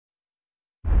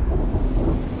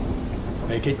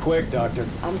Make it quick, Doctor.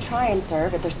 I'm trying, sir,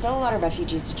 but there's still a lot of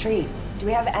refugees to treat. Do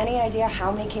we have any idea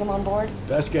how many came on board?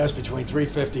 Best guess between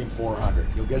 350 and 400.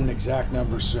 You'll get an exact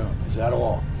number soon. Is that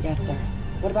all? Yes, sir.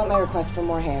 What about my request for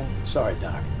more hands? Sorry,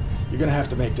 Doc. You're gonna have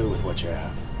to make do with what you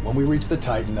have. When we reach the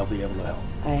Titan, they'll be able to help.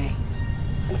 Aye.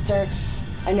 And sir,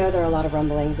 I know there are a lot of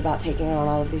rumblings about taking on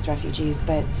all of these refugees,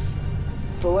 but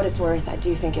for what it's worth, I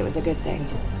do think it was a good thing.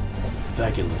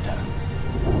 Thank you, Lieutenant.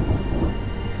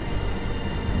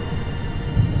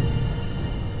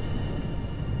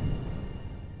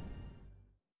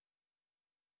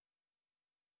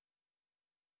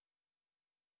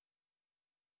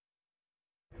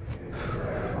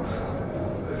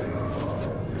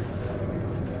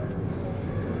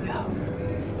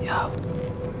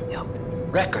 Yo.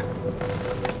 Wrecker.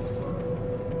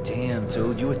 Damn,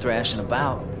 dude, you were thrashing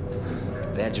about.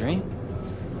 Bad dream?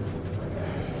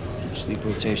 Sleep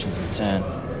rotations in 10.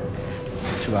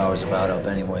 2 hours about up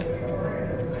anyway.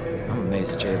 I'm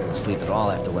amazed that you're able to sleep at all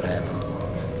after what happened.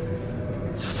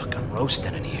 It's fucking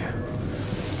roasting in here.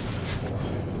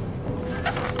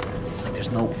 It's like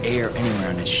there's no air anywhere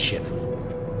on this ship.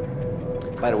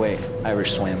 By the way,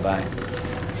 Irish swam by.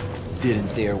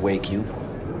 Didn't dare wake you.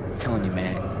 I'm telling you,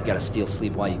 man, you gotta steal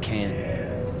sleep while you can.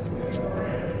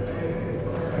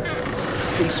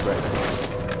 Peace, Red.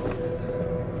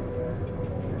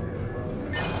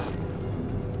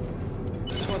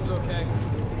 This one's okay.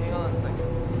 Hang on a second.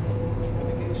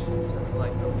 Navigation,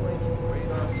 satellite uplink,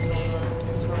 radar, sonar,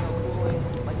 internal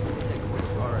cooling, light speed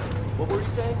headquarters. Alright. What were you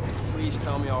saying? Please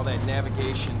tell me all that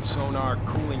navigation, sonar,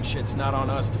 cooling shit's not on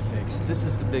us to fix. This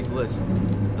is the big list.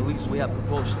 At least we have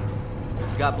propulsion.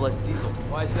 God bless diesel.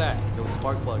 Why's that? Those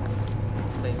spark plugs.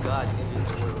 Thank God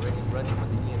engines were already running when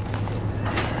the EMP hit.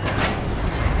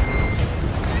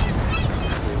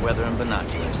 Clear weather and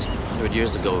binoculars. 100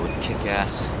 years ago, it would kick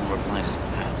ass. And we're blind as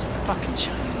bats. Fucking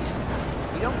Chinese.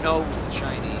 We don't know it was the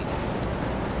Chinese.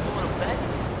 You want to bet?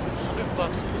 $100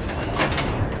 a piece.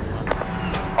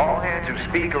 All hands who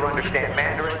speak or understand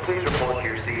Mandarin, please report to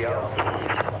your CO.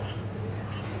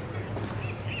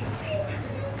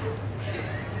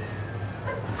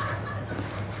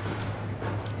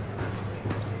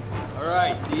 All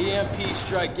right, the EMP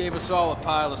strike gave us all a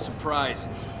pile of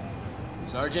surprises.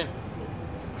 Sergeant?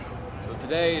 So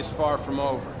today is far from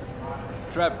over.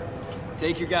 Trevor,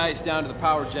 take your guys down to the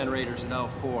power generators in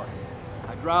L4.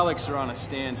 Hydraulics are on a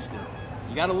standstill.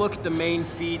 You gotta look at the main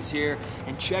feeds here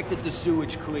and check that the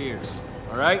sewage clears,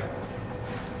 all right?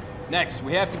 Next,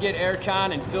 we have to get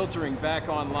aircon and filtering back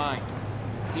online.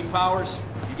 Team Powers,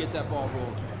 you get that ball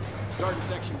rolling. Start in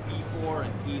section E4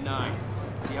 and E9.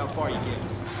 See how far you get.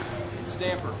 And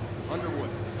Stamper, Underwood,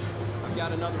 I've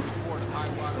got another report of high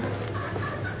water.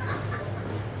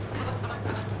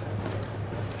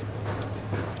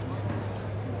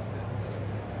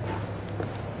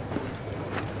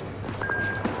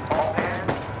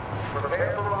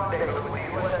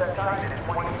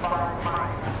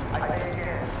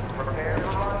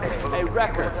 Hey,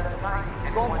 Wrecker,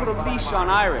 go and put a leash on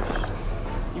Irish.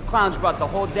 You clowns brought the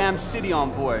whole damn city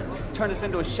on board. Turned us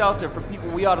into a shelter for people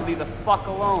we ought to leave the fuck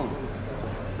alone.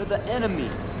 They're the enemy.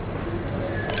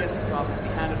 I guess you'll probably be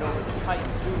handed over to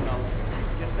Titan soon, though.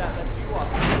 Guess that lets you off.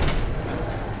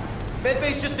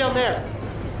 Medbay's just down there.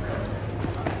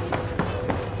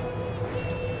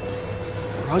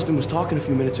 Her husband was talking a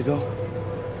few minutes ago.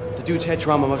 The dude's head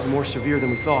trauma might be more severe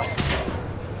than we thought.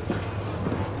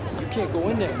 You can't go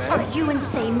in there, man. Are you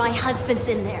insane? My husband's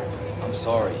in there. I'm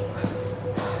sorry.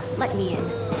 Let me in.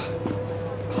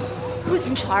 Who's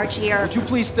in charge here? Would you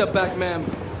please step back, ma'am?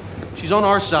 She's on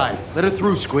our side. Let her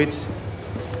through, Squids.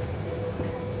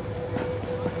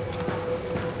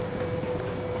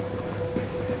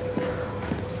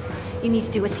 You need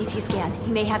to do a CT scan.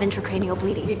 He may have intracranial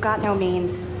bleeding. We've got no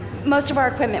means. Most of our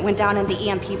equipment went down in the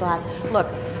EMP blast. Look,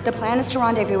 the plan is to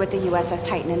rendezvous with the USS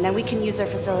Titan, and then we can use their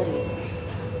facilities.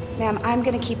 Ma'am, I'm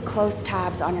gonna keep close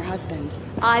tabs on your husband.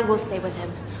 I will stay with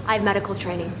him. I have medical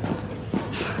training.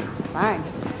 Fine.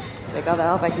 Take all the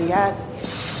help I can get.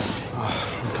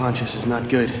 Unconscious is not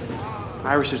good.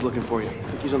 Irish is looking for you. I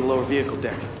think he's on the lower vehicle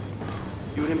deck.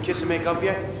 You and him kiss and make up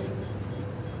yet?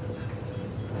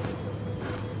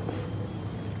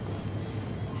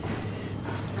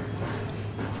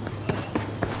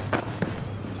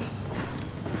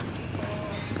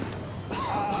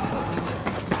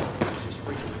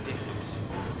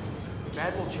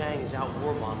 Admiral Chang is out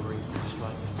warmongering for the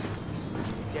strike.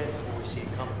 Get it before we see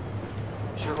it coming.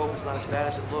 I sure hope it's not as bad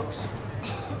as it looks.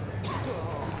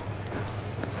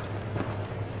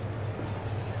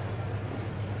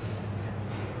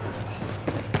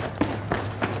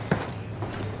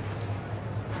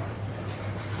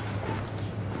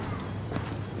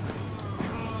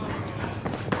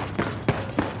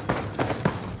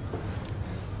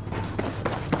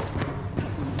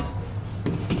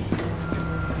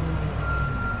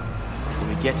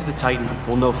 get to the Titan,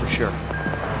 we'll know for sure.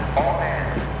 All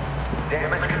hands.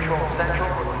 Damage Control Central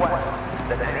requests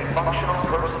that any functional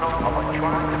personal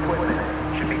electronic equipment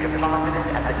should be deposited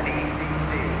at the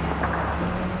DCC.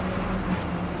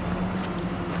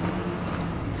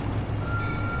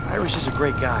 Irish is a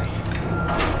great guy.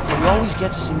 But he always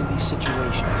gets us into these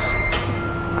situations.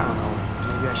 I don't know,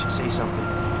 maybe I should say something.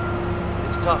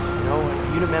 It's tough, you know?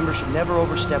 A unit member should never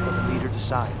overstep what the leader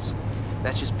decides.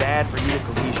 That's just bad for unit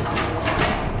cohesion.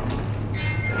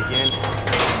 Then again,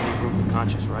 leave room for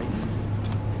conscience, right?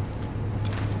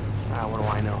 What do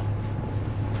I know?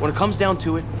 When it comes down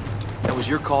to it, that was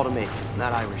your call to make,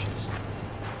 not Irish's.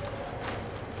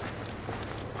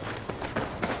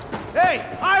 Hey,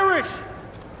 Irish!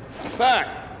 Back!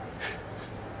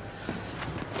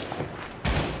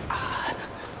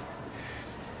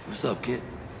 What's up, kid?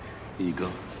 Here you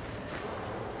go.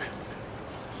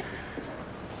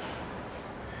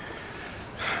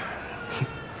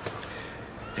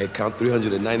 Head count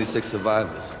 396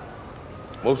 survivors.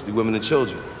 Mostly women and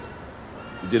children.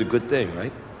 You did a good thing,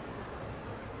 right?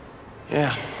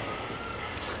 Yeah.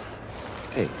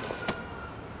 Hey,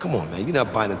 come on, man. You're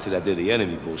not buying into that they're the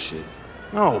enemy bullshit.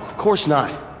 No, of course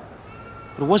not.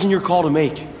 But it wasn't your call to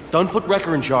make. Dunn put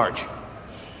Wrecker in charge.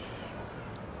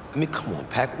 I mean, come on,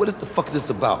 Pac. What the fuck is this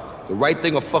about? The right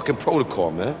thing or fucking protocol,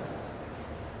 man?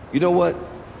 You know what?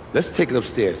 Let's take it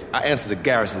upstairs. I answer the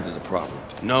garrison there's a problem.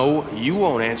 No, you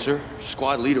won't answer.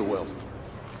 Squad leader will.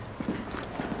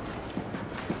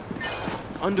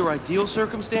 Under ideal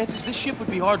circumstances, this ship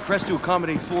would be hard-pressed to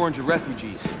accommodate 400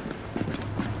 refugees.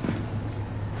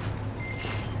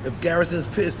 If Garrison's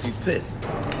pissed, he's pissed.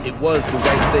 It was the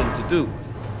right thing to do.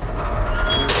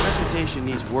 Your presentation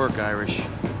needs work, Irish.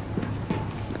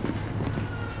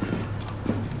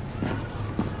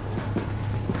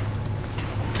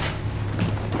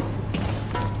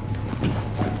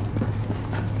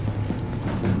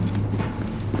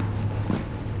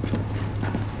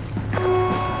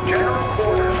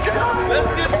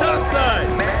 Let's get topside!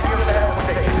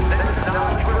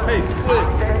 Hey, Squid!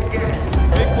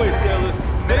 Make way, sailors!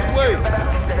 Make way!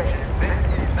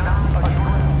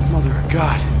 Mother of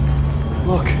God.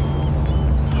 Look.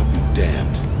 I'll be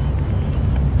damned.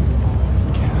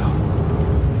 Cow.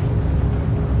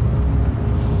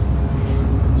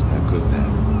 It's not good, Pat.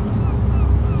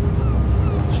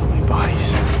 So many bodies.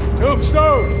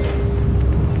 Tombstone!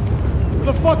 Where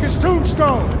the fuck is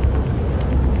Tombstone?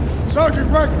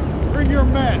 Sergeant Wrecker, bring your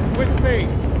men with me.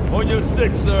 On your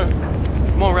six, sir.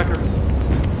 Come on, Wrecker.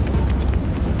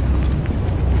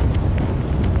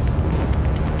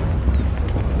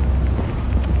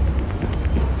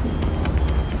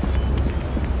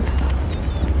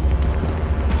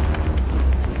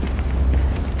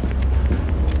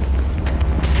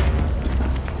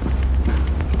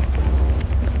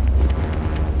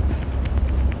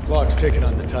 Clock's ticking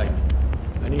on the Titan.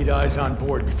 I need eyes on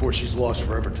board before she's lost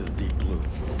forever to the deep blue.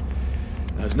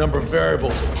 Now, there's a number of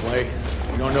variables at play.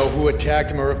 We don't know who attacked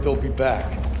them or if they'll be back.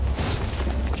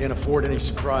 Can't afford any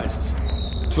surprises.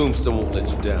 Tombstone won't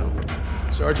let you down.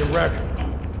 Sergeant Wrecker,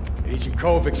 Agent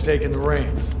Kovic's taking the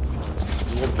reins.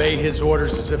 You obey his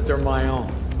orders as if they're my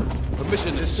own.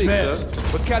 Permission to speak, sir.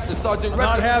 Dismissed. But Captain Sergeant I'm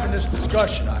Wrecker... not having this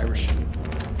discussion, Irish.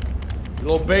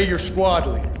 You'll obey your squad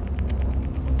leader.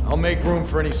 I'll make room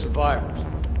for any survivors.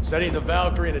 Setting the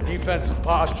Valkyrie in a defensive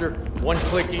posture, one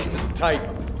click east of the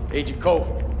Titan. Agent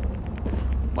Kovic.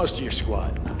 Most of your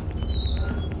squad.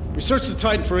 We searched the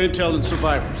Titan for intel and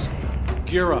survivors.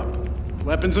 Gear up.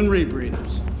 Weapons and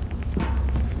rebreathers.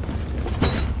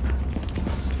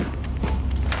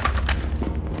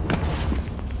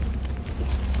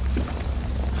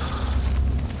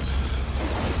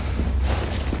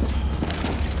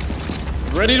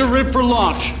 Ready to rip for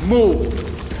launch. Move.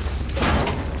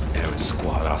 Aaron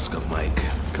Squad, Oscar Mike.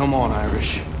 Come on,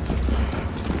 Irish.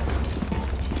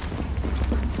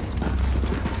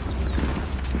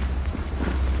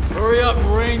 Hurry up,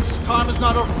 Marines. Time is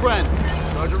not our friend.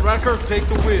 Sergeant Wrecker, take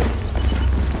the wheel.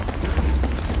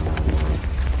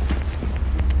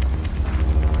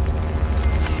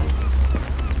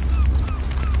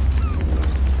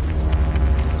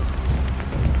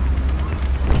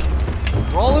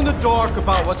 We're all in the dark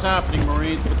about what's happening,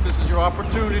 Marines, but this is your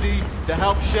opportunity to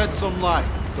help shed some light.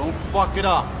 Don't fuck it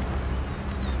up.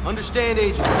 Understand,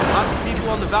 Agent. Lots of people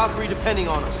on the Valkyrie depending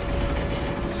on us.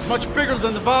 This is much bigger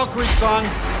than the Valkyrie, son.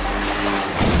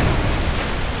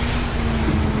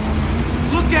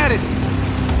 Look at it!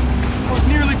 I was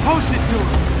nearly posted to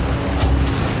her.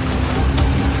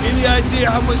 Any idea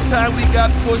how much time we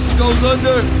got before she goes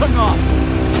under? Enough.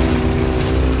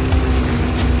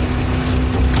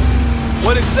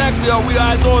 What exactly are we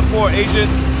eyes on for, Agent?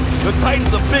 The Titan's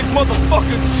a big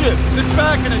motherfucking ship. Sit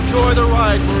back and enjoy the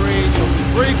ride, Marine. You'll be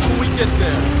briefed when we get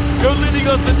there. You're leading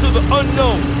us into the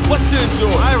unknown. What's to enjoy?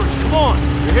 Irish, come on.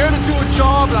 You're here to do a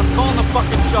job, and I'm calling the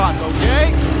fucking shots, okay?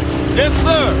 Yes,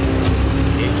 sir.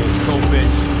 Agent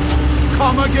bitch.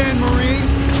 Come again, Marine.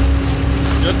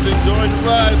 Just enjoy the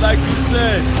ride like you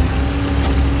said.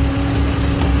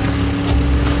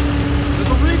 There's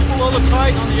a reef below the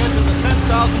Titan on the edge of the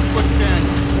 10,000-foot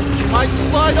canyon. She might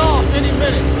slide off any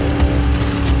minute.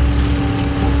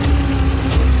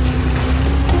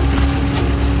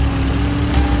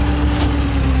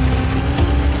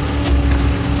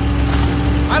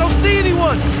 I don't see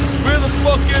anyone! Where the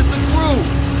fuck is the crew?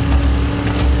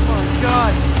 Oh my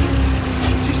God.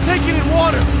 She's taking in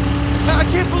water. I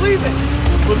can't believe it.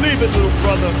 Believe it, little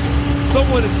brother.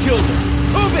 Someone has killed her.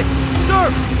 Move it!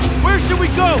 Sir! Where should we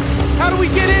go? How do we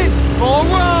get in? Go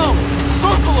around!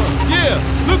 Circle her! Yeah,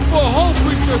 look for a hole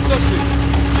breach or something.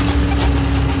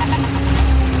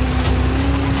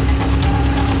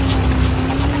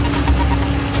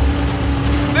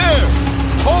 There!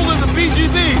 Hole in the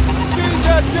BGB! Seen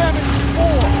that damage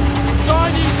before!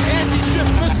 Chinese anti-ship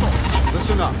missile!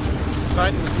 Listen up.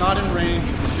 Titan is not in range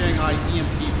of the Shanghai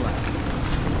EMP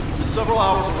blast. There's several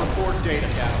hours of report data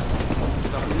gathered.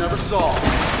 Stuff we never saw.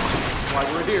 That's why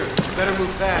we're here. Better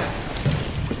move fast.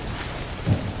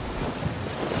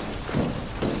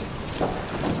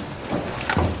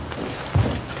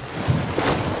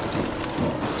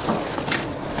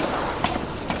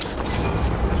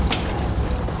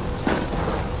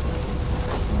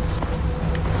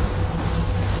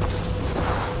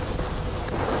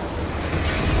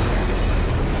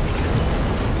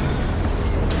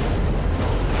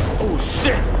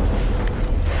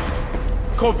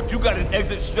 Kovic, you got an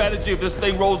exit strategy if this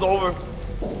thing rolls over?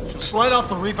 She'll slide off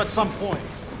the reef at some point.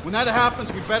 When that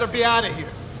happens, we better be out of here.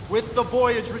 With the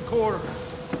voyage recorder.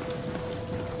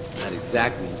 Not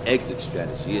exactly an exit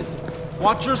strategy, is it?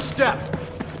 Watch your step.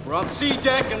 We're on C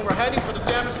deck and we're heading for the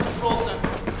damage control center.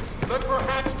 Look for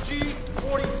hatch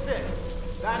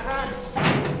G46. That hatch.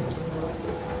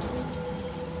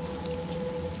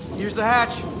 Here's the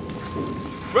hatch.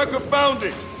 Wrecker found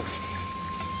it.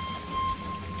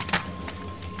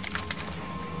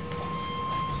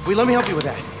 Wait, let me help you with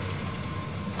that.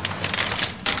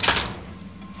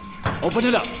 Open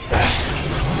it up.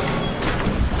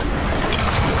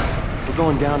 We're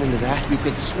going down into that? You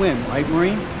can swim, right,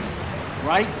 Marine?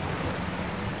 Right?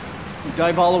 We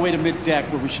dive all the way to mid-deck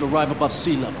where we should arrive above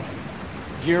sea level.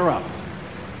 Gear up.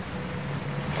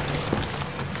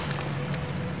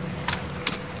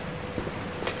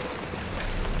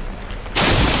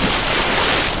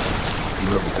 You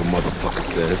heard what the motherfucker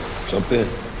says. Jump in.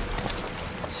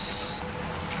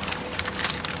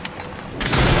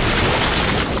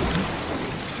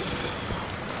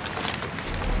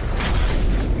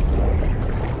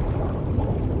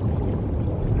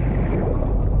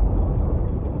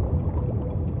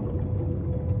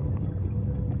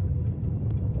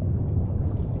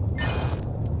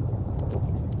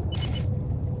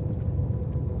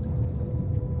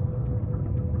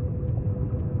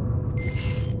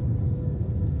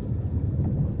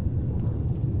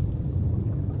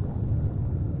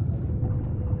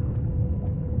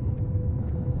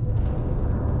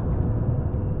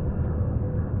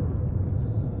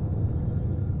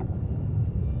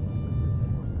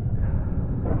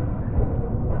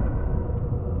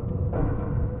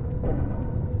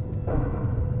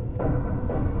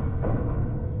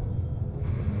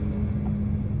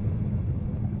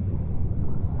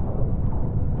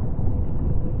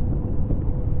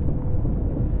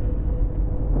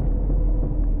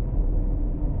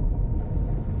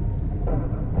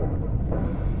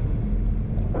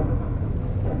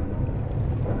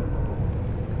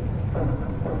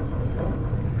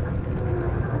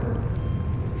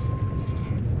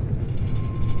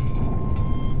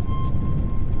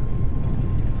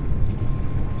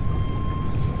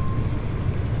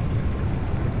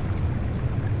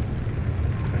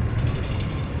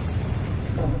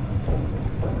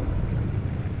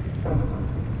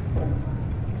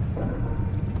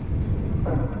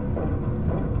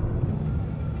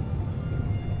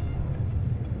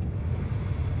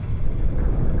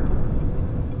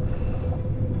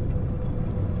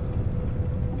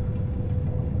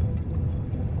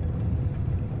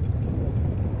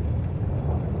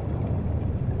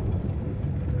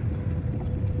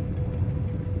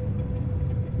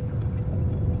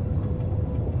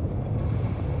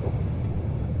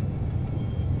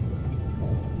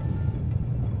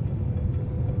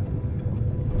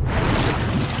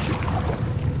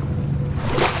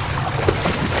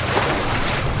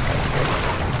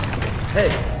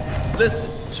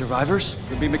 Survivors?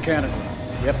 Could be mechanical.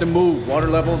 We have to move. Water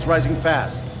level is rising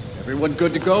fast. Everyone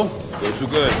good to go? Good to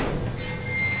good.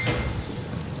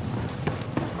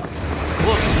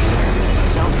 Look!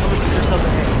 Sounds coming from just up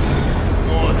ahead.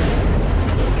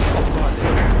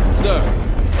 Sir,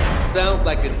 sounds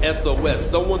like an SOS.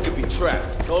 Someone could be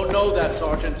trapped. Don't know that,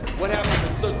 Sergeant. What happened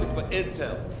to searching for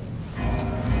intel?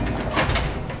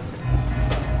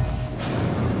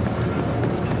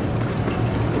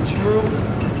 Engine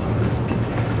room?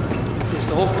 Yes,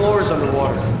 the whole floor is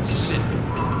underwater. Shit.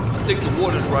 I think the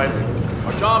water's rising.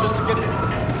 Our job is to get in. Go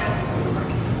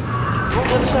on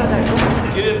the other side of that door.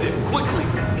 Get in there, quickly.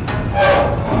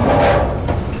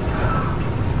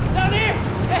 Down here!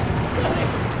 Hey, down here!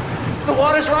 The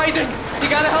water's rising! You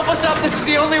gotta help us up! This is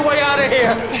the only way out of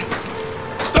here!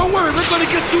 Don't worry, we're gonna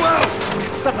get you out!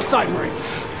 Step aside, Marine.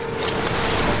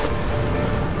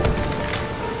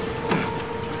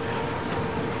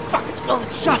 Fuck, it's building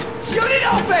shut. Shoot it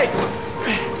open!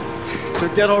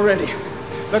 They're dead already.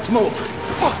 Let's move.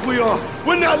 Fuck we are!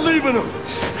 We're not leaving them!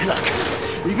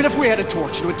 Look, even if we had a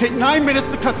torch, it would take 9 minutes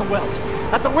to cut the welds.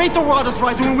 At the rate the water's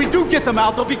rising, when we do get them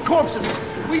out, they'll be corpses.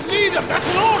 We need them, that's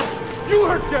an order! You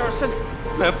heard Garrison.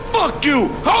 Man, fuck you!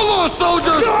 Hold on,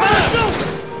 soldiers!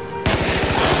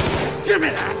 Give me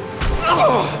that!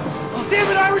 Oh,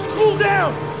 damn it, Irish, cool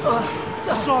down!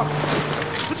 Sorry.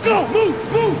 Let's go, move,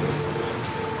 move!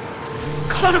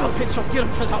 Son of a bitch, I'll get him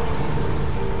for that one.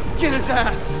 Get his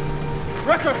ass.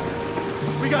 Wrecker,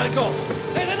 we gotta go.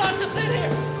 Hey, they locked us in here!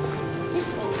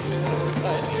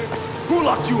 Who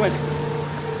locked you in?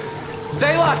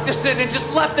 They locked us in and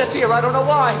just left us here. I don't know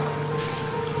why.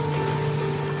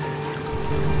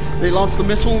 They launched the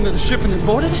missile into the ship and then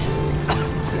boarded it?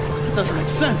 It doesn't make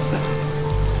sense.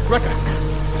 Wrecker,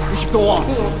 we should go on.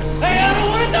 Hey, I don't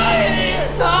want to die in here!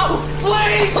 No!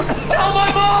 Please! Tell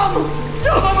my mom!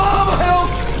 Tell my mom! Help!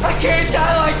 I can't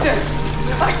die like this!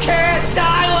 I can't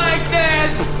die like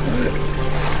this!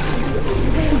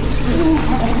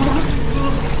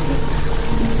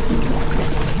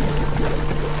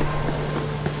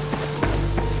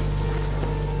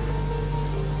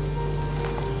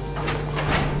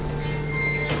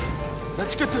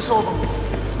 Let's get this over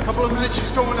with. A couple of minutes,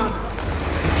 she's going on.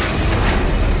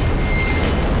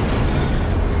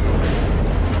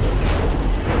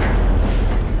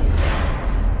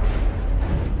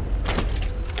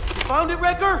 Found it,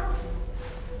 Wrecker?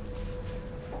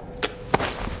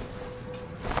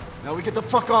 Now we get the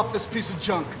fuck off this piece of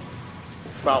junk.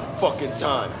 About fucking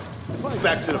time.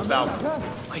 Back to the balcony.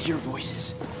 I hear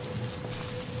voices.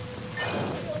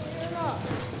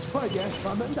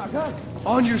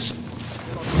 On your...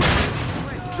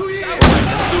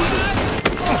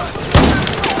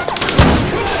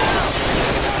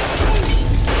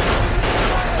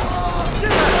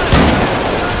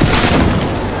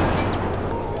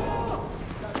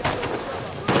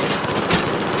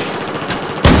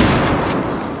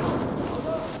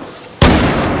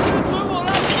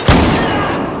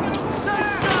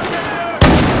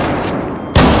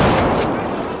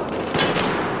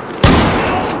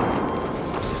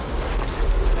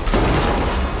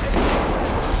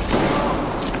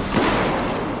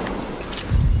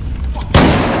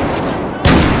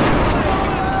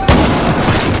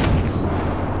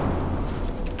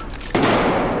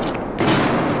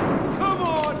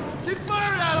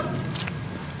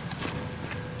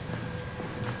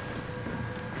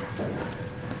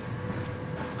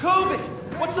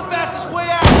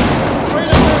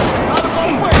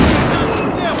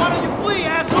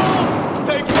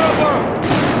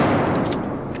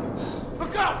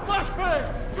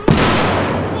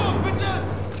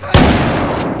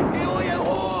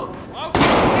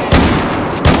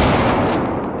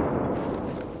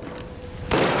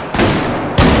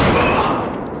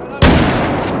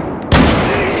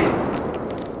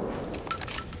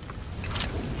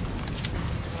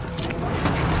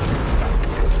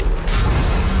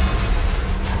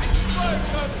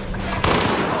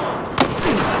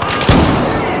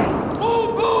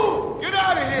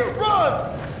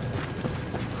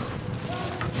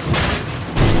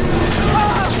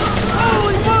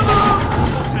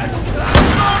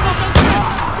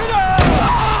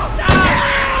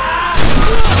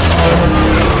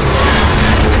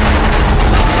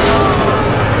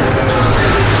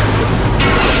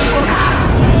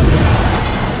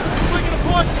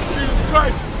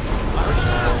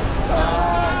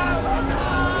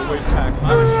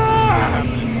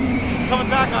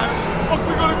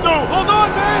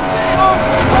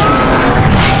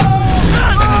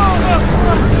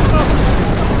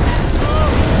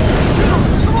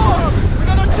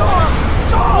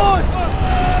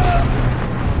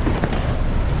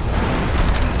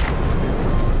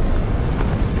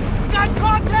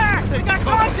 We got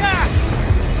contact!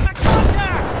 We got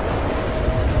contact!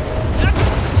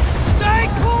 Stay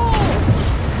cool!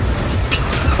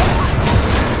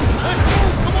 Let's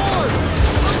move, come on!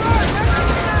 All right,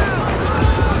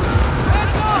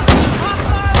 heads up!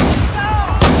 Hostiles down!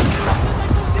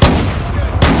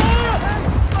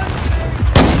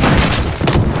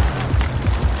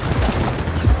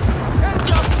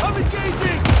 Heads up, I'm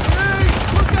engaging! Hey,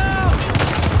 look out!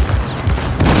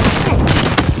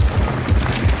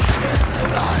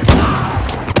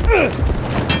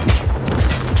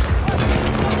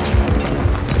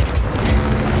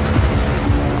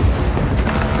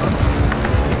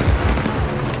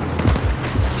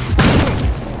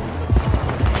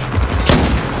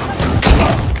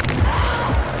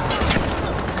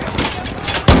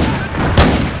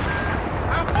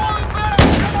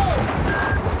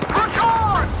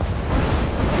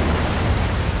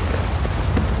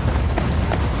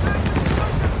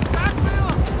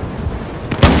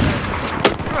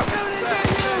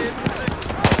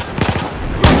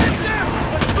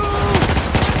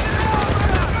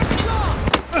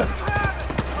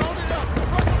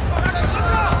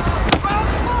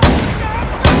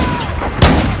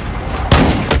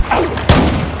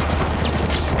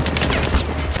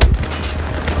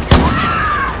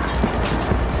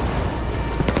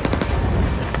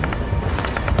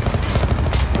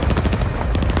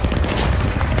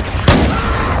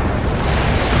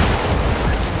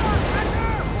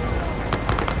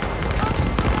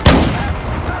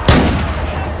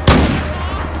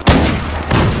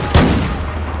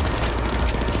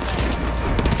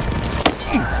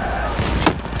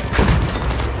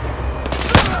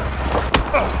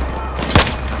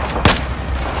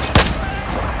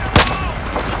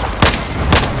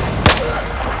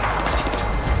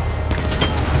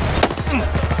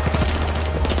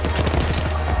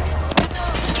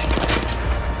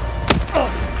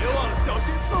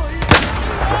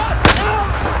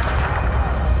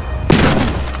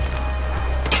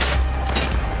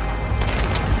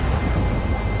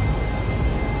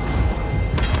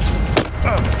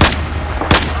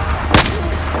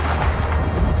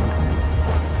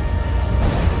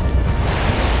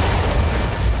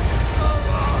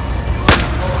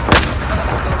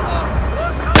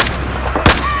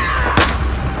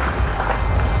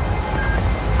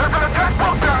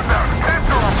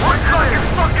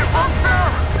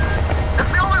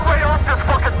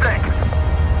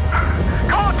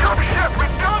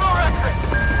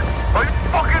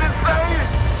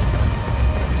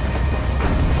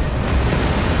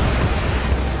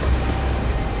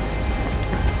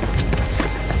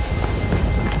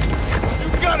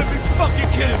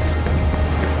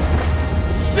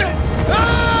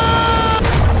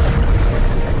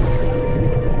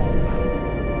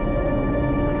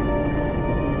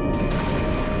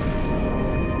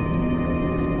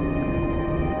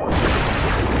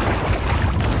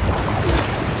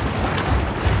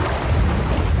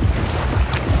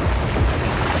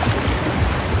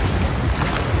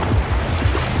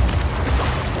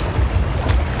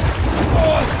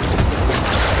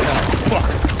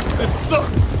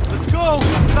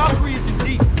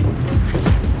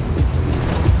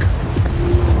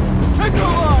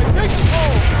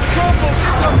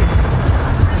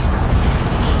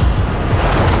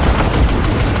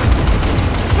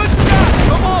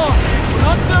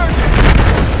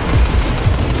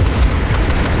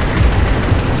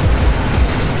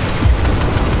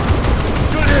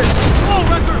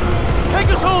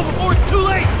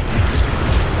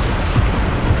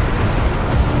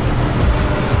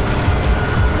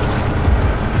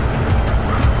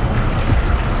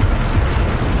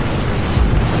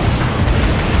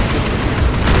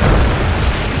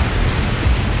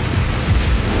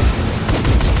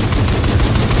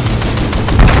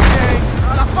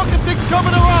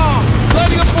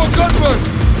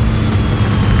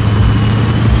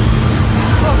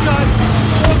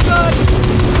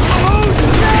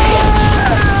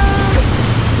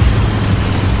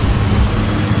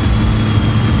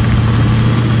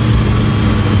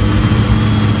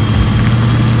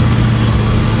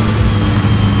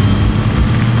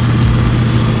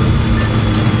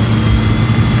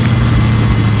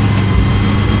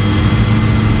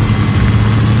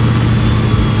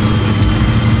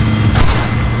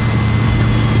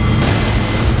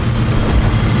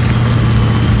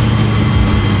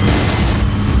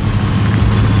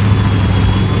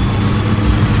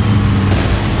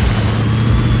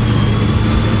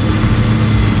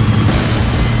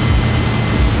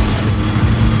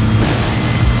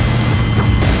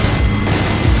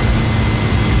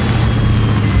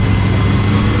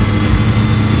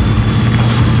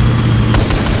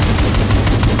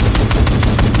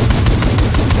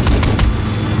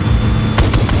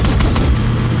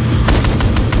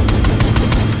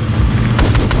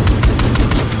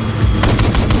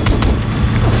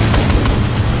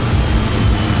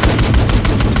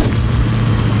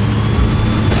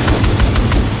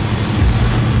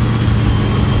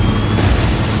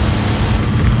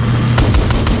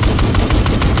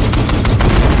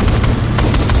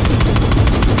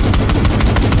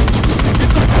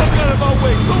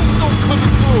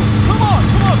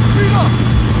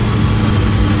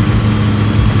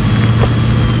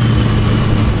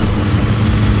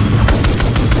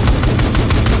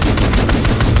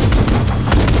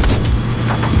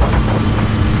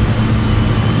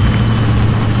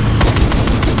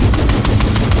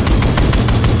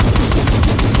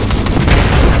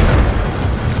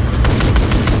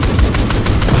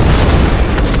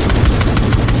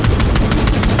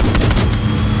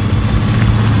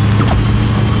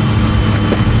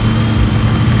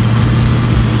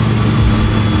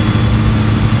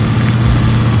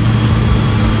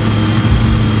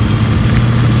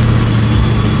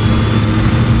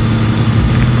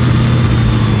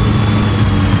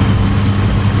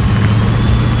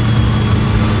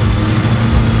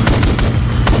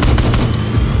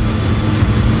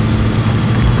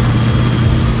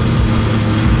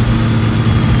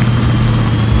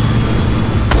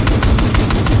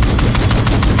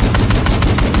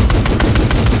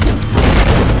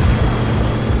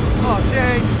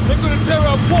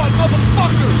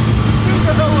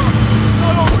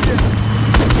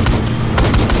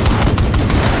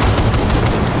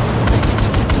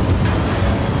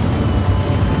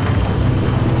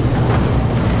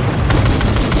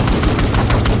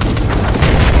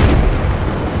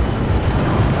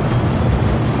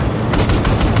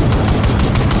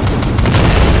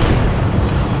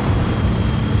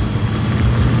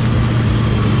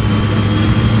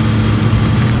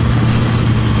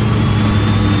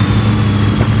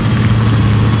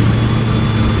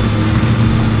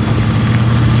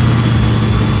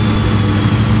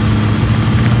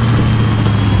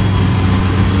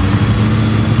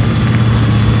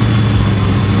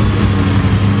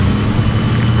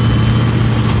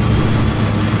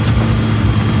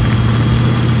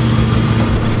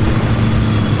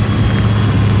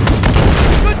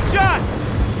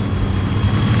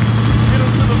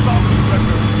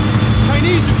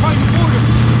 trying to board him!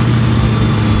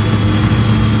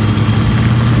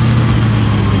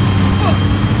 Fuck!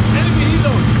 Enemy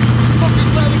helo!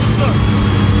 Fucker's landing us up!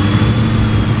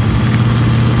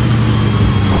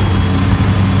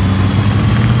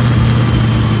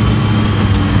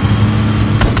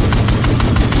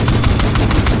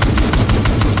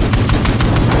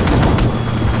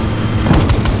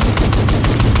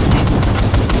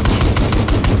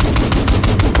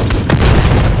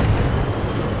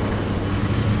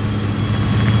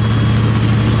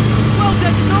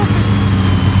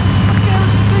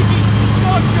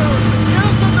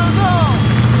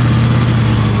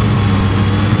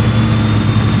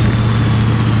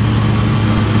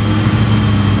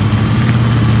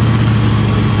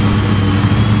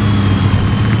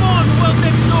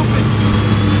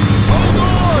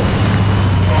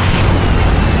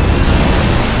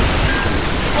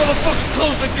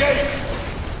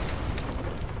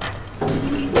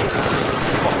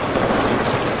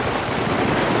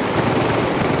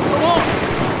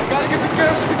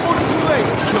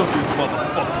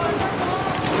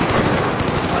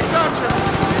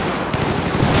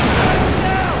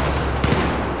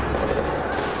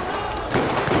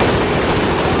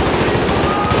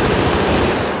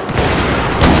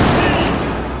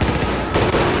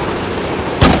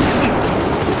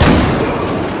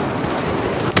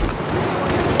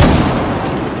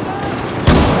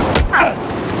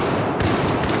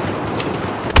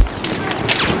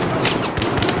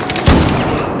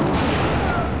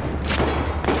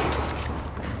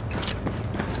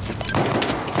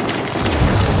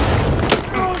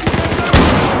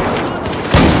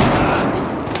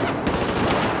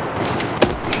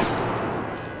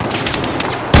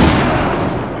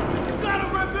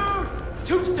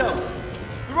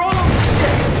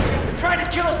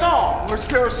 Where's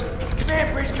Garrison?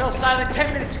 Command bridge fell silent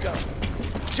 10 minutes ago.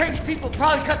 Changed people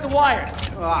probably cut the wires.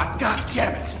 Ah, god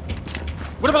damn it!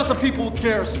 What about the people with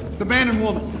Garrison? The man and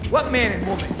woman? What man and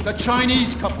woman? The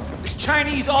Chinese couple. There's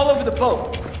Chinese all over the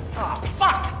boat. Ah,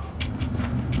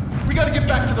 fuck! We gotta get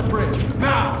back to the bridge,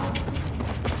 now!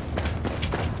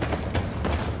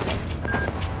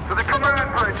 To the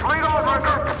command bridge, lead on,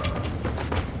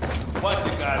 Ricker! Watch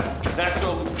it, guys. Not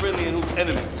sure who's friendly and who's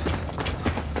enemy.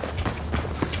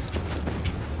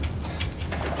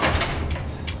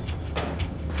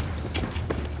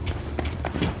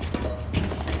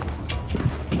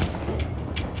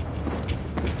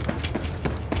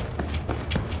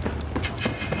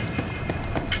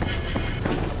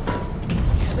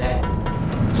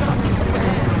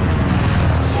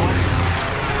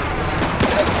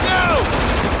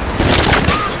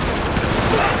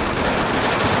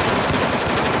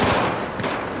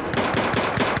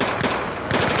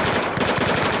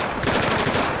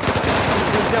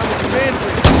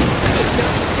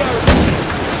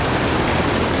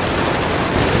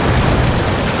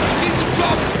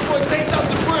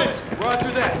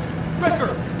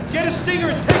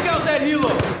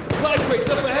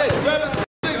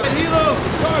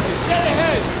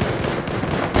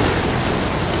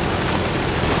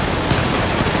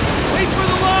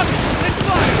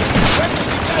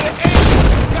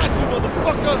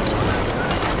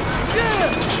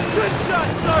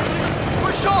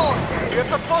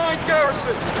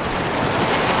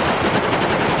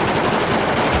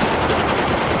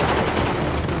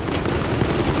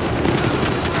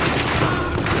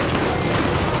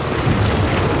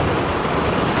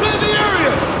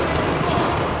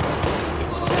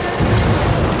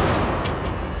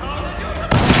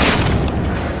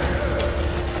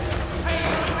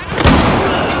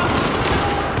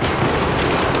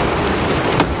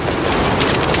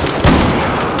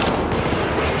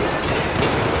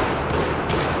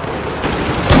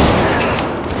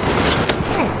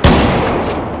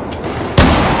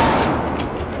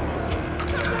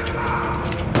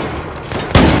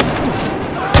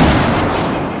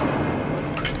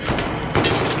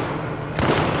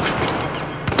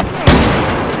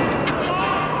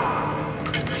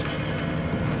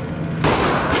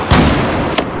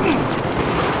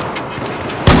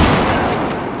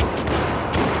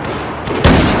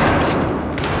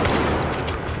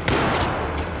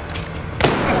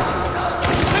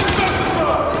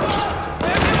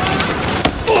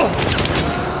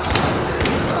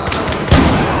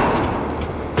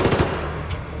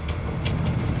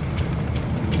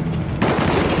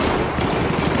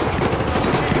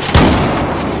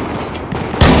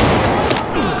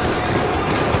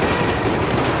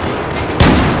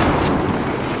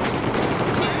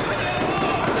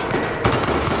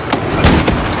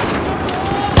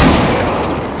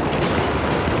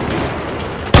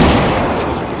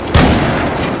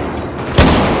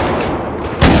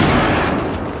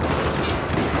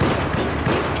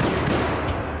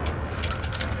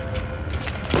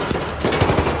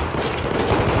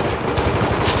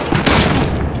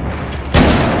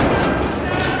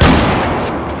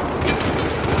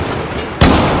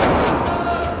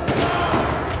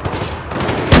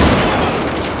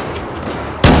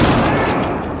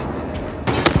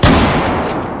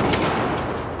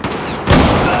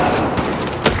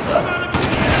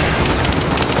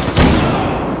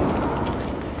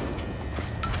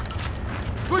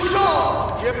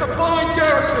 We have to find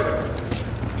Garrison!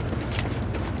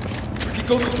 Ricky,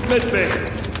 go to the med bay.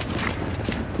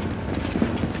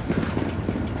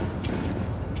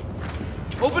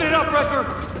 Open it up, Wrecker!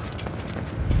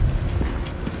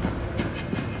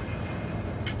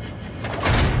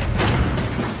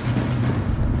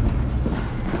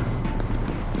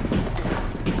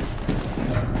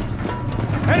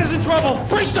 Head is in trouble!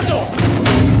 Breach the door!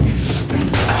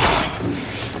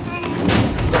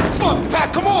 Come on,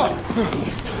 Pat, come on!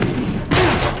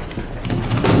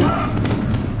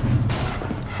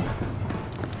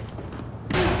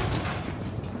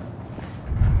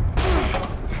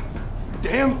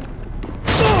 Damn!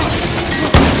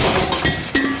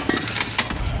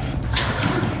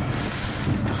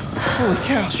 Holy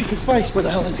cow, she can fight. Where the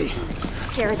hell is he?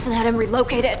 Garrison had him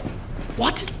relocated.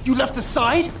 What? You left the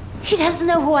side? He doesn't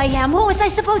know who I am. What was I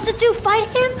supposed to do? Fight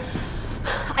him?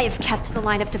 I have kept the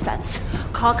line of defense.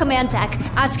 Call command deck.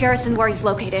 Ask Garrison where he's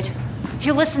located.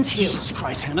 He'll listen to you. Jesus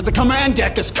Christ, Hannah, the command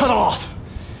deck is cut off.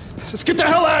 Let's get the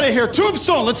hell out of here.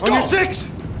 Tombstone, let's go. On your six!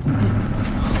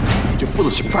 You're full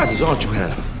of surprises, aren't you,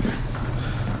 Hannah?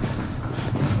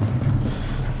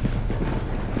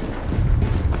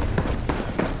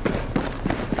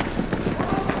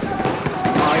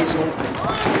 Eyes open.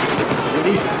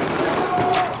 Ready?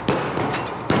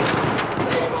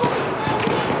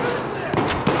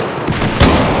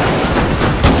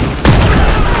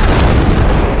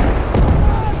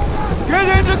 Get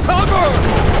into cover!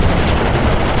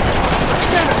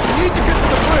 Damn it, we need to get to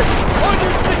the bridge! On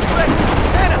your six legs!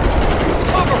 Hannah, use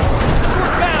cover!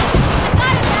 Short down! I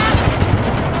got it,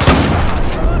 Matt!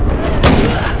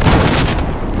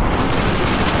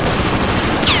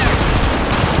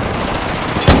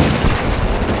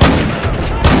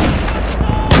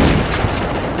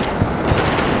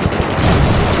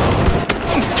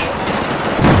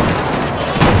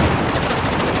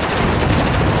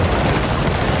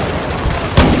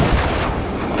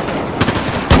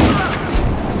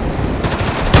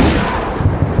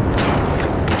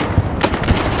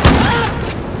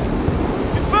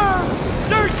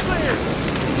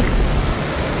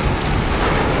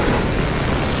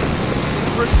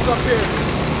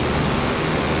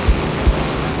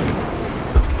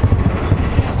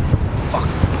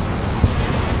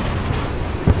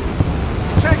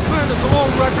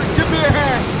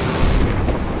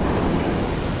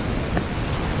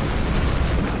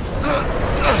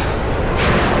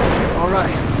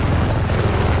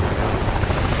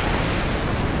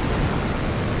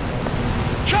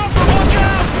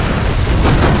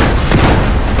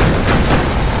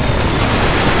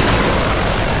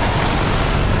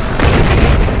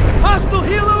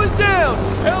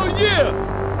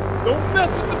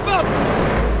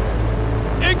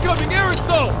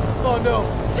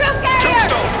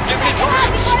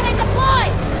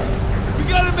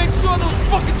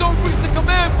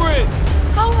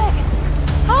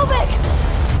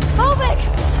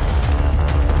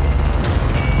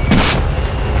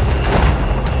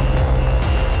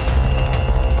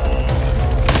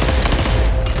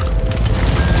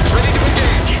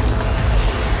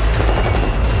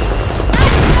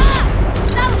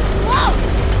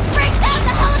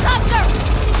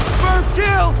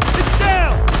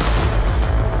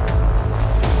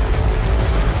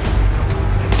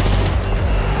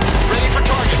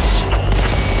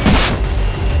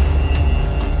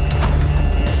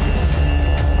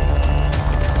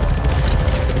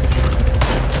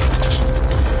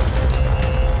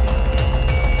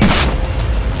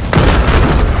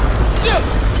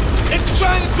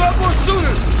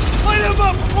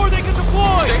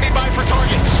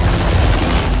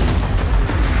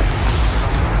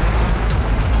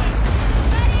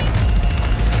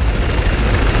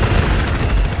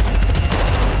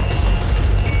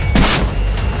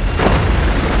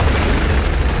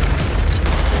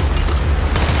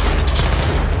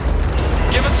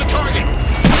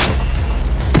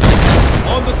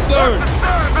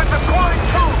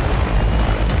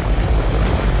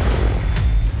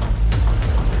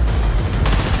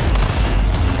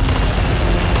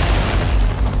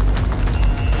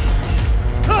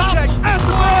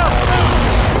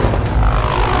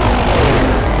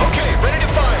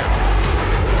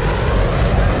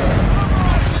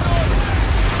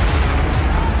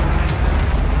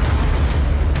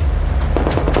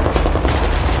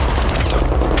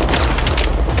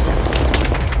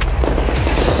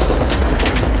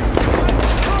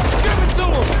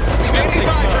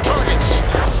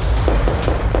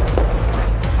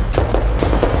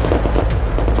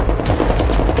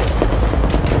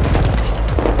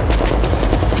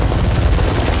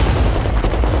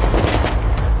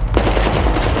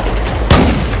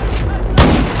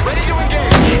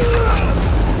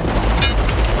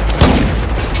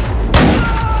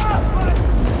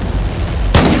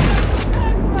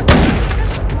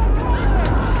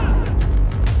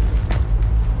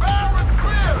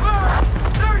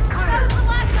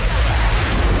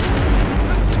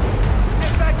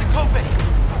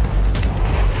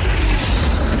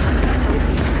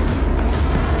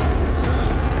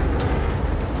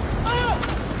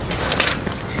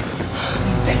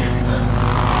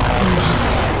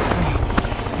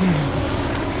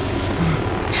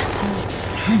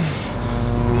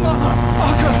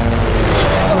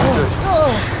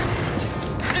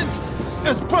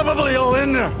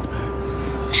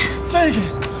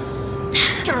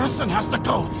 Garrison has the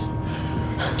codes.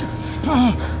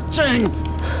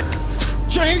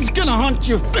 Jane's gonna hunt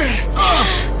you.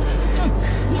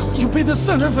 You'll be the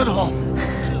center of it all.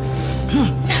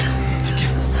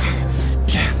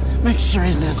 Make sure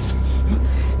he lives.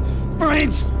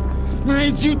 Brains,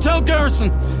 you tell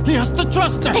Garrison he has to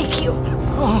trust her. Thank you.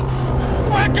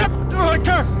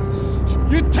 Riker,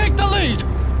 you take the lead.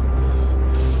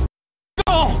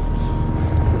 Go!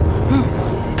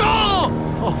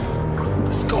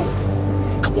 Let's go.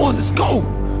 Come on, let's go.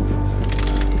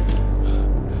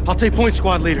 I'll take point,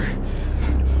 squad leader.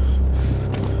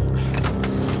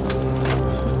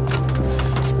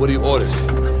 So what are your orders?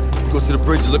 Go to the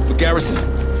bridge and look for Garrison?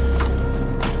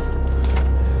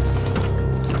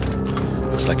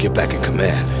 Looks like you're back in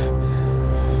command.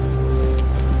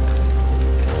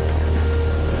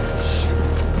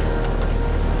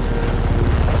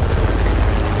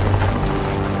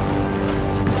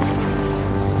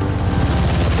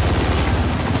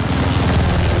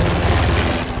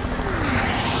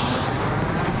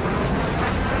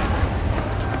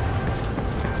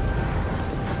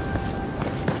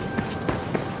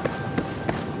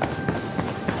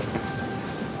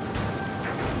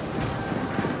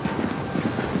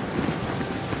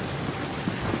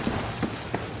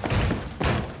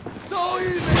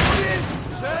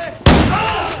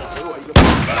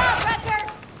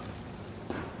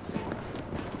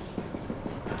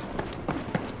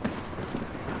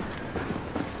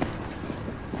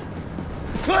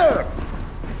 Clear!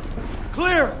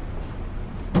 Clear!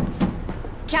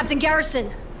 Captain Garrison,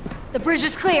 the bridge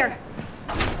is clear.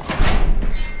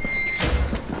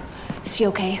 Is he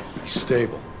okay? He's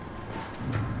stable.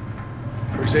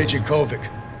 Where's Agent Kovic?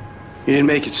 He didn't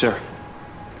make it, sir.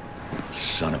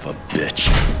 Son of a bitch.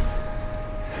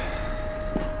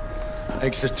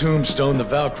 Thanks to Tombstone, the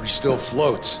Valkyrie still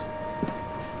floats.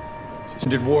 She's a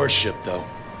wounded warship, though.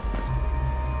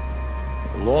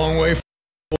 A long way from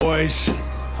boys.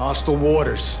 Hostile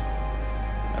waters.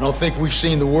 I don't think we've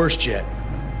seen the worst yet.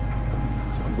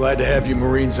 So I'm glad to have you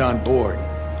Marines on board.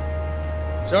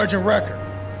 Sergeant Recker,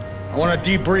 I want a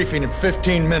debriefing in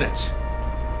 15 minutes.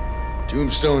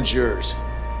 Tombstone's yours.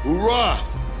 Hoorah!